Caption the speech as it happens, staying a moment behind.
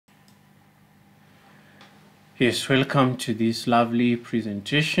Yes, welcome to this lovely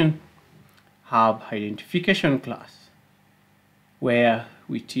presentation, herb identification class, where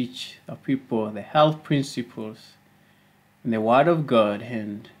we teach the people the health principles in the Word of God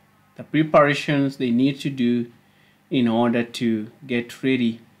and the preparations they need to do in order to get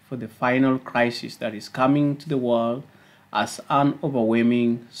ready for the final crisis that is coming to the world as an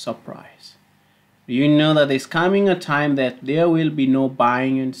overwhelming surprise. Do you know that there's coming a time that there will be no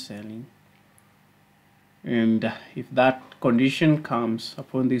buying and selling? And if that condition comes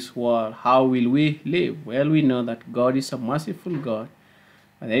upon this world, how will we live? Well, we know that God is a merciful God.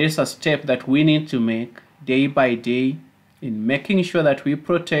 But there is a step that we need to make day by day in making sure that we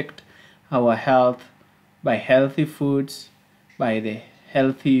protect our health by healthy foods, by the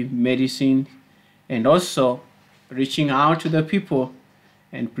healthy medicine, and also reaching out to the people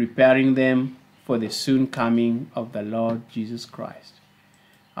and preparing them for the soon coming of the Lord Jesus Christ.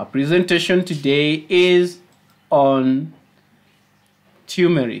 Our presentation today is on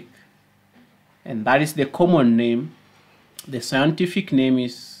turmeric, and that is the common name. The scientific name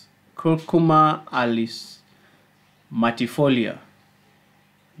is Curcuma matifolia.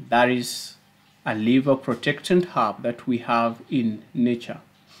 That is a liver protectant herb that we have in nature.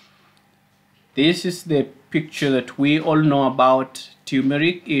 This is the picture that we all know about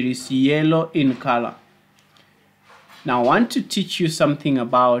turmeric. It is yellow in color. Now I want to teach you something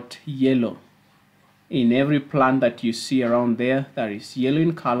about yellow. In every plant that you see around there that is yellow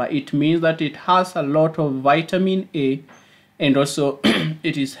in color, it means that it has a lot of vitamin A, and also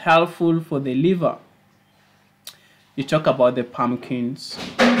it is helpful for the liver. You talk about the pumpkins,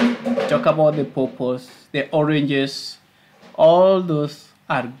 you talk about the pawpaws, the oranges, all those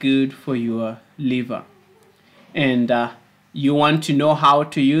are good for your liver. And you want to know how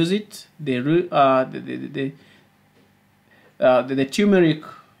to use it. The turmeric,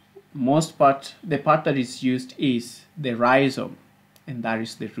 the part that is used is the rhizome, and that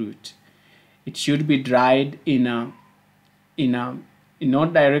is the root. It should be dried not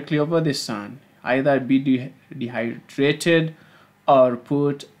directly over the sun, either be dehydrated or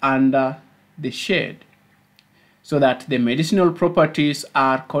put under the shade so that the medicinal properties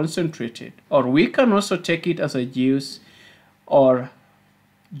are concentrated. Or we can also take it as a juice, or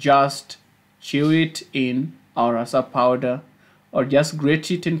just chew it in, or as a powder, or just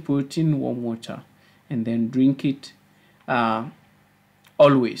grate it and put in warm water and then drink it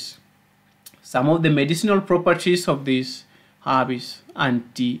always. Some of the medicinal properties of this herb is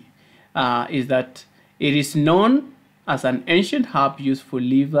that it is known as an ancient herb used for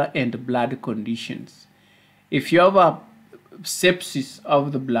liver and blood conditions. If you have a sepsis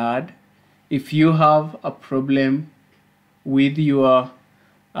of the blood, if you have a problem with your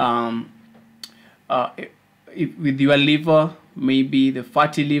liver, maybe the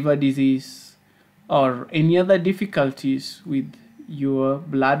fatty liver disease, or any other difficulties with your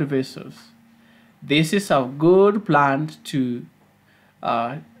blood vessels, this is a good plant to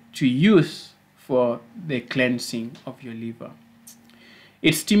use for the cleansing of your liver.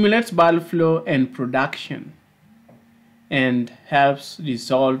 It stimulates blood flow and production and helps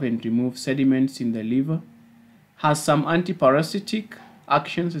dissolve and remove sediments in the liver. Has some antiparasitic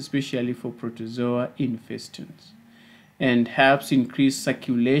actions, especially for protozoa infestants, and helps increase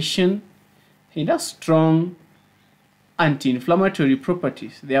circulation. It has strong anti-inflammatory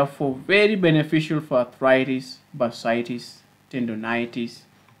properties, therefore very beneficial for arthritis, bursitis, tendonitis,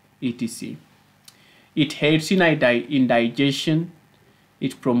 etc. It aids in digestion.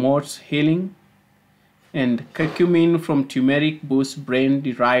 It promotes healing. And curcumin from turmeric boosts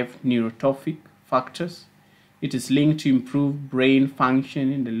brain-derived neurotrophic factors. It is linked to improve brain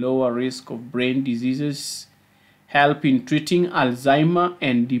function and the lower risk of brain diseases, help in treating Alzheimer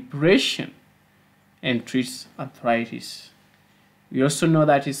and depression, and treats arthritis. We also know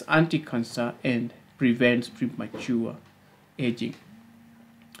that it's anti-cancer and prevents premature aging.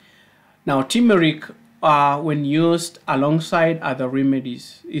 Now, turmeric, when used alongside other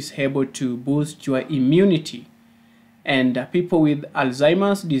remedies, is able to boost your immunity. And people with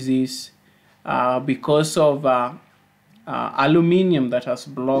Alzheimer's disease, because of aluminum that has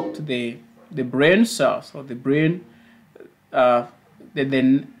blocked the brain cells, or the brain, the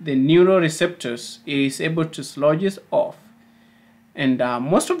neuroreceptors, is able to sludge it off. And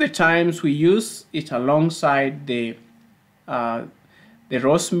most of the times we use it alongside the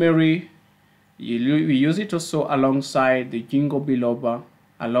rosemary. We use it also alongside the ginkgo biloba,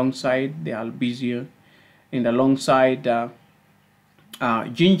 alongside the albizia, and alongside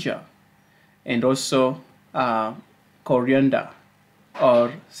ginger, and also coriander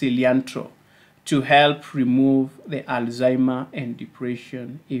or cilantro, to help remove the Alzheimer and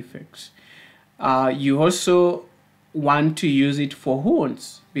depression effects. You also want to use it for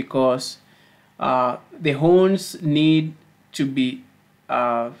wounds, because the wounds need to be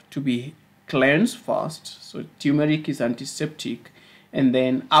cleansed first. So turmeric is antiseptic, and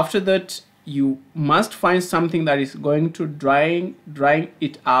then after that you must find something that is going to dry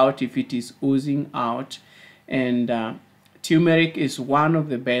it out if it is oozing out. And turmeric is one of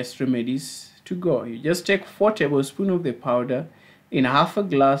the best remedies to go. You just take 4 tablespoons of the powder in half a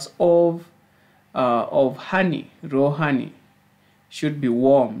glass of honey, raw honey. Should be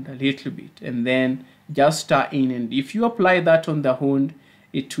warmed a little bit, and then just stir in, and if you apply that on the wound,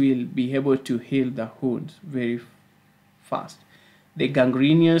 it will be able to heal the wound very fast. The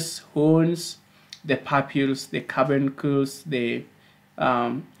gangrenous wounds, the papules, the carbuncles,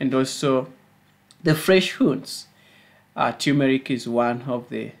 and also the fresh wounds, turmeric is one of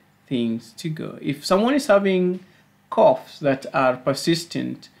the things to go. If someone is having coughs that are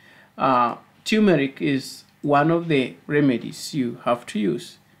persistent, turmeric is one of the remedies you have to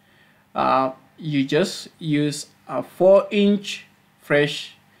use. You just use a 4-inch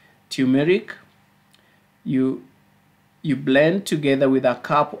fresh turmeric. You blend together with a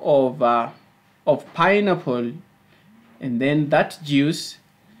cup of pineapple, and then that juice,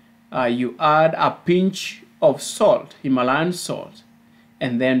 you add a pinch of salt, Himalayan salt,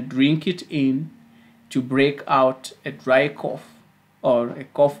 and then drink it in to break out a dry cough, or a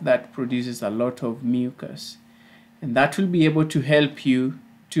cough that produces a lot of mucus, and that will be able to help you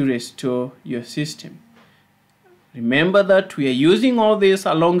to restore your system. Remember that we are using all this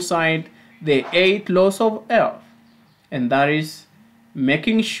alongside the 8 laws of health, and that is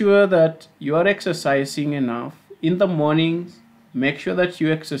making sure that you are exercising enough in the mornings. Make sure that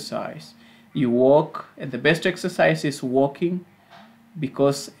you exercise, you walk, and the best exercise is walking,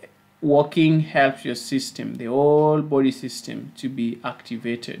 because walking helps your system, the whole body system, to be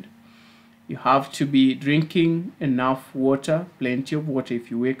activated. You have to be drinking enough water, plenty of water. If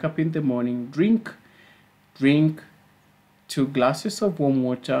you wake up in the morning, drink 2 glasses of warm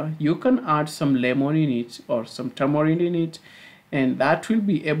water. You can add some lemon in it or some tamarind in it, and that will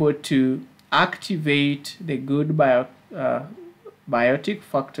be able to activate the good biotic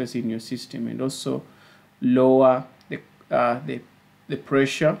factors in your system, and also lower the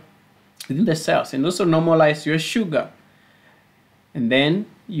pressure within the cells, and also normalize your sugar. And then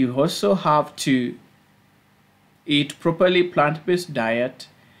you also have to eat properly plant-based diet,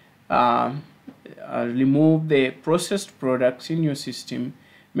 remove the processed products in your system.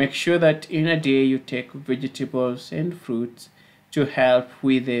 Make sure that in a day you take vegetables and fruits to help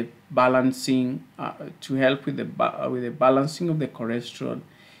with the balancing, with the balancing of the cholesterol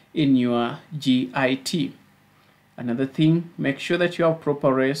in your GIT. Another thing, make sure that you have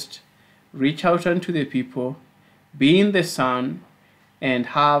proper rest. Reach out unto the people, be in the sun, and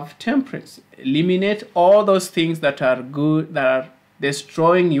have temperance. Eliminate all those things that are good, that are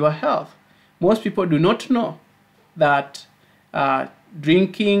destroying your health. Most people do not know that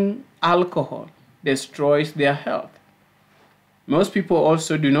drinking alcohol destroys their health. Most people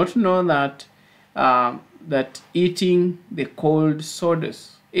also do not know that that eating the cold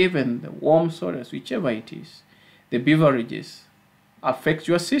sodas, even the warm sodas, whichever it is, the beverages, affect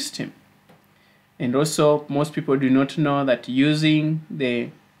your system. And also, most people do not know that using the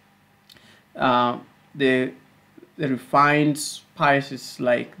refined spices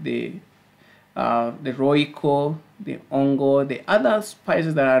like the Roiko, the Ongo, the other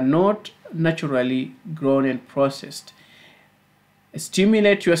spices that are not naturally grown and processed,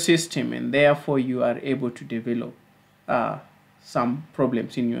 stimulate your system, and therefore you are able to develop some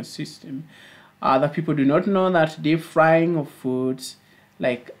problems in your system. Other people do not know that deep frying of foods,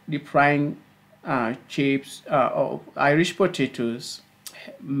 like deep frying chips or Irish potatoes,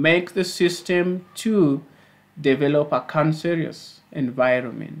 make the system to develop a cancerous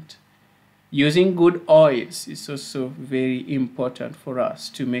environment. Using good oils is also very important for us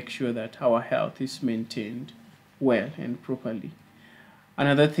to make sure that our health is maintained well and properly.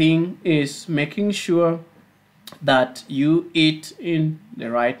 Another thing is making sure that you eat in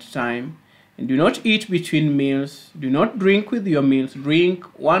the right time, and do not eat between meals. Do not drink with your meals. Drink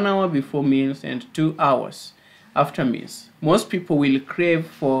 1 hour before meals and 2 hours after meals. Most people will crave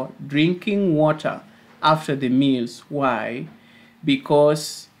for drinking water after the meals. Why?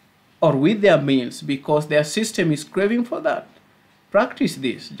 Because, or with their meals, because their system is craving for that. Practice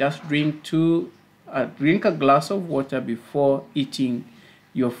this. Just drink a glass of water before eating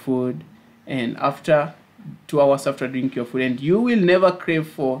your food, and after 2 hours after drinking your food, and you will never crave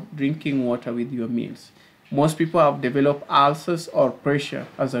for drinking water with your meals. Most people have developed ulcers or pressure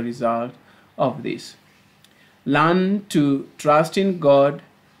as a result of this. Learn to trust in God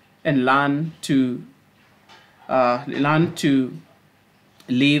and learn to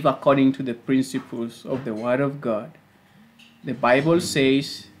live according to the principles of the Word of God. The Bible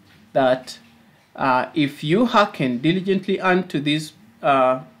says that if you hearken diligently unto these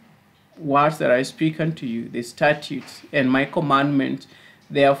words that I speak unto you, the statutes and my commandments,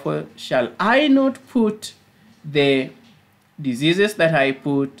 therefore shall I not put the diseases that I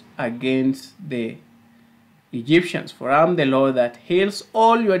put against the Egyptians, for I am the Lord that heals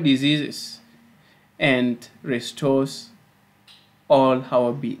all your diseases and restores all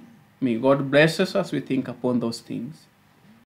our being. May God bless us as we think upon those things.